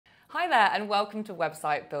Hi there and welcome to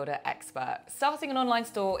Website Builder Expert. Starting an online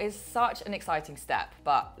store is such an exciting step,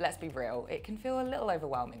 but let's be real, it can feel a little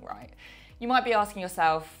overwhelming, right? You might be asking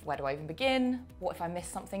yourself, where do I even begin? What if I miss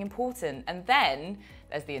something important? And then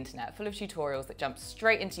there's the internet, full of tutorials that jump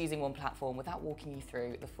straight into using one platform without walking you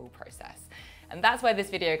through the full process. And that's where this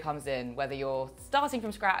video comes in. Whether you're starting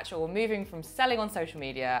from scratch or moving from selling on social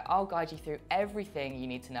media, I'll guide you through everything you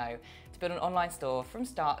need to know to build an online store from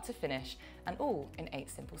start to finish, and all in 8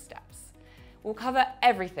 simple steps. We'll cover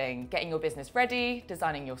everything: getting your business ready,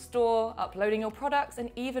 designing your store, uploading your products, and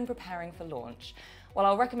even preparing for launch. While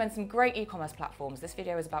I'll recommend some great e-commerce platforms, this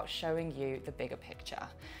video is about showing you the bigger picture.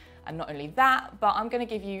 And not only that, but I'm going to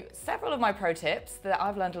give you several of my pro tips that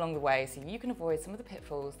I've learned along the way so you can avoid some of the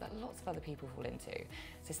pitfalls that lots of other people fall into.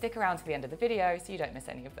 So stick around to the end of the video so you don't miss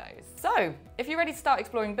any of those. So if you're ready to start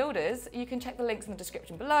exploring builders, you can check the links in the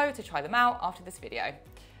description below to try them out after this video.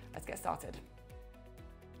 Let's get started.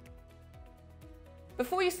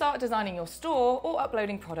 Before you start designing your store or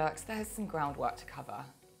uploading products, there's some groundwork to cover.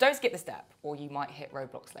 Don't skip the step, or you might hit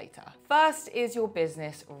roadblocks later. First, is your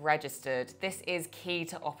business registered? This is key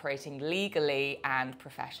to operating legally and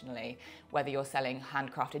professionally. Whether you're selling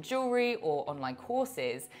handcrafted jewelry or online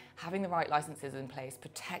courses, having the right licenses in place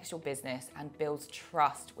protects your business and builds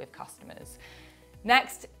trust with customers.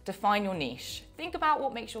 Next, define your niche. Think about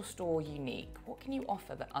what makes your store unique. What can you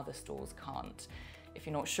offer that other stores can't? If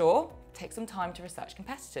you're not sure, take some time to research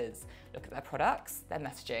competitors. Look at their products, their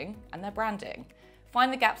messaging, and their branding.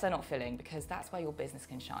 Find the gaps they're not filling, because that's where your business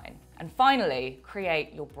can shine. And finally,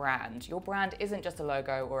 create your brand. Your brand isn't just a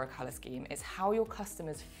logo or a color scheme, it's how your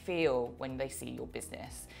customers feel when they see your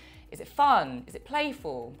business. Is it fun? Is it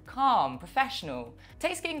playful? Calm? Professional?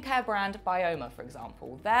 Take skincare brand Bioma, for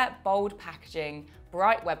example. Their bold packaging,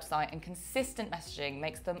 bright website, and consistent messaging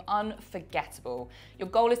makes them unforgettable. Your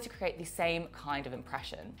goal is to create the same kind of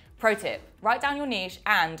impression. Pro tip, write down your niche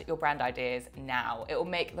and your brand ideas now. It will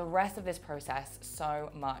make the rest of this process so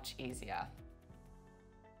much easier.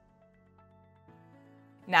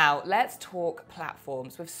 Now, let's talk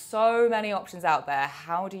platforms. With so many options out there,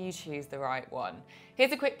 how do you choose the right one?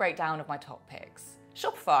 Here's a quick breakdown of my top picks.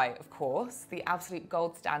 Shopify, of course, the absolute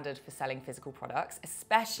gold standard for selling physical products,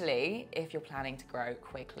 especially if you're planning to grow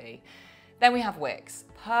quickly. Then we have Wix,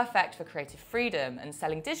 perfect for creative freedom and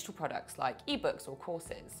selling digital products like ebooks or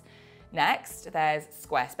courses. Next, there's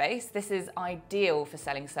Squarespace. This is ideal for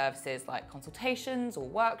selling services like consultations or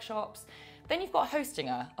workshops. Then you've got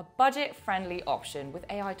Hostinger, a budget-friendly option with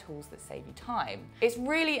AI tools that save you time. It's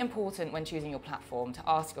really important when choosing your platform to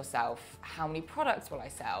ask yourself, how many products will I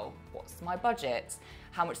sell? What's my budget?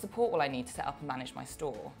 How much support will I need to set up and manage my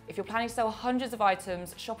store? If you're planning to sell hundreds of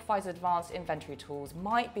items, Shopify's advanced inventory tools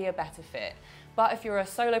might be a better fit. But if you're a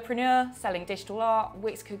solopreneur selling digital art,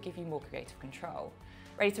 Wix could give you more creative control.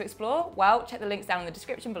 Ready to explore? Well, check the links down in the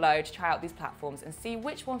description below to try out these platforms and see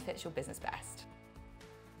which one fits your business best.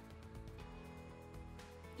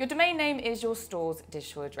 Your domain name is your store's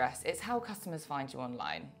digital address. It's how customers find you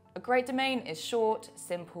online. A great domain is short,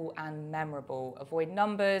 simple, and memorable. Avoid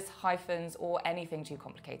numbers, hyphens, or anything too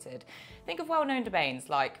complicated. Think of well-known domains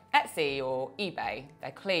like Etsy or eBay. They're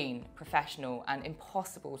clean, professional, and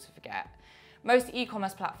impossible to forget. Most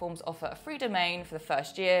e-commerce platforms offer a free domain for the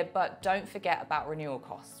first year, but don't forget about renewal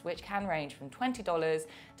costs, which can range from $20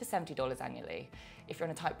 to $70 annually. If you're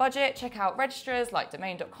on a tight budget, check out registrars like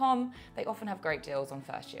domain.com. They often have great deals on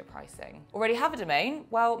first-year pricing. Already have a domain?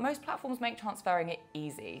 Well, most platforms make transferring it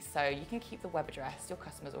easy, so you can keep the web address your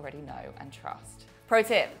customers already know and trust. Pro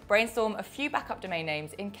tip, brainstorm a few backup domain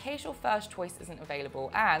names in case your first choice isn't available,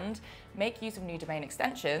 and make use of new domain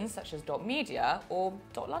extensions such as .media or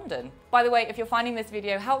 .london. By the way, if you're finding this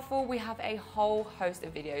video helpful, we have a whole host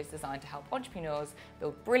of videos designed to help entrepreneurs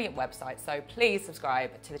build brilliant websites, so please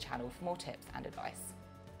subscribe to the channel for more tips and advice.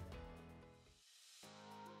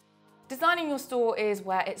 Designing your store is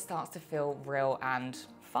where it starts to feel real and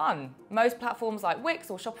fun. Most platforms like Wix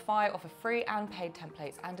or Shopify offer free and paid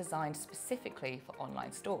templates and designed specifically for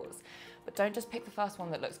online stores. But don't just pick the first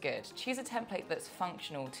one that looks good. Choose a template that's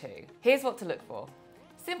functional too. Here's what to look for.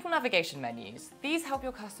 Simple navigation menus. These help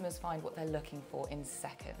your customers find what they're looking for in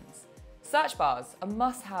seconds. Search bars, a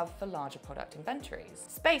must-have for larger product inventories.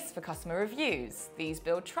 Space for customer reviews. These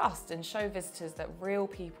build trust and show visitors that real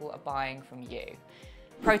people are buying from you.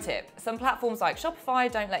 Pro tip, some platforms like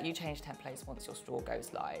Shopify don't let you change templates once your store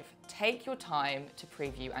goes live. Take your time to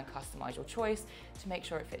preview and customize your choice to make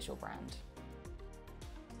sure it fits your brand.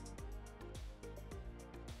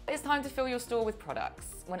 It's time to fill your store with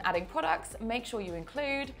products. When adding products, make sure you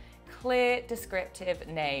include clear, descriptive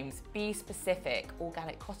names. Be specific.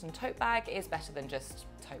 Organic cotton tote bag is better than just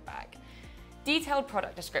tote bag. Detailed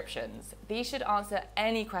product descriptions. These should answer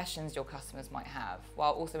any questions your customers might have,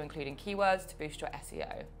 while also including keywords to boost your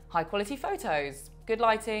SEO. High quality photos. Good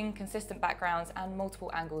lighting, consistent backgrounds, and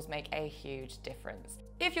multiple angles make a huge difference.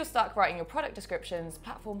 If you're stuck writing your product descriptions,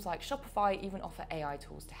 platforms like Shopify even offer AI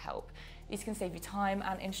tools to help. These can save you time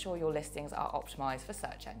and ensure your listings are optimized for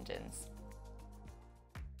search engines.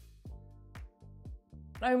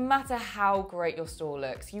 No matter how great your store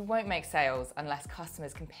looks, you won't make sales unless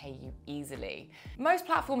customers can pay you easily. Most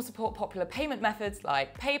platforms support popular payment methods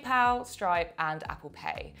like PayPal, Stripe, and Apple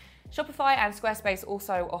Pay. Shopify and Squarespace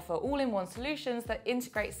also offer all-in-one solutions that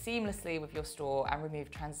integrate seamlessly with your store and remove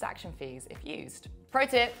transaction fees if used. Pro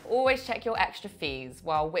tip, always check your extra fees.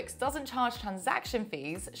 While Wix doesn't charge transaction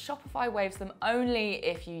fees, Shopify waives them only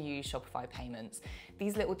if you use Shopify payments.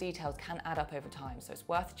 These little details can add up over time, so it's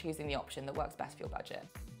worth choosing the option that works best for your budget.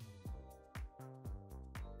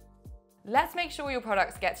 Let's make sure your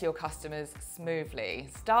products get to your customers smoothly.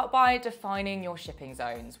 Start by defining your shipping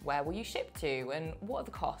zones. Where will you ship to and what are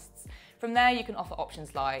the costs? From there, you can offer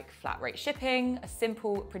options like flat rate shipping, a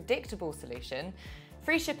simple, predictable solution,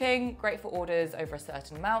 free shipping, great for orders over a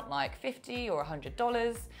certain amount like $50 or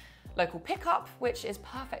 $100, local pickup, which is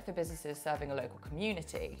perfect for businesses serving a local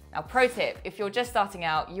community. Now, pro tip, if you're just starting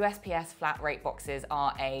out, USPS flat rate boxes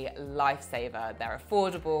are a lifesaver. They're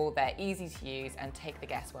affordable, they're easy to use, and take the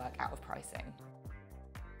guesswork out of pricing.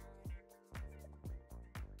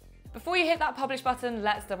 Before you hit that publish button,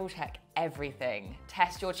 let's double check everything.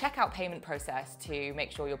 Test your checkout payment process to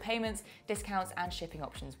make sure your payments, discounts, and shipping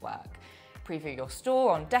options work. Preview your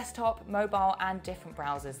store on desktop, mobile, and different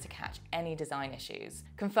browsers to catch any design issues.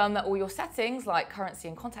 Confirm that all your settings, like currency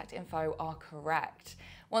and contact info, are correct.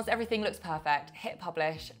 Once everything looks perfect, hit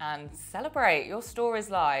publish and celebrate, your store is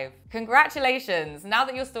live. Congratulations! Now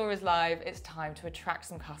that your store is live, it's time to attract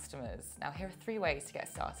some customers. Now here are 3 ways to get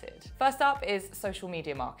started. First up is social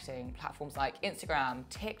media marketing. Platforms like Instagram,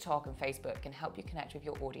 TikTok, and Facebook can help you connect with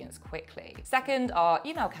your audience quickly. Second are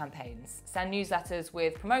email campaigns. Send newsletters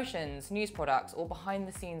with promotions, news products, or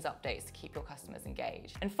behind-the-scenes updates to keep your customers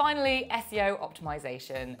engaged. And finally, SEO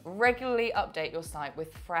optimization. Regularly update your site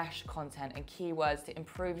with fresh content and keywords to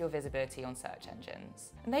improve your visibility on search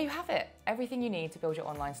engines. And there you have it, everything you need to build your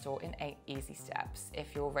online store in 8 easy steps.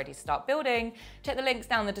 If you're ready to start building, check the links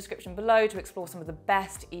down in the description below to explore some of the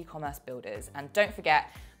best e-commerce builders. And don't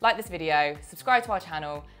forget, like this video, subscribe to our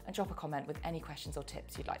channel, and drop a comment with any questions or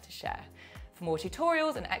tips you'd like to share. For more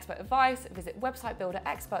tutorials and expert advice, visit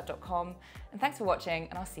websitebuilderexpert.com. And thanks for watching,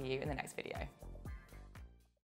 and I'll see you in the next video.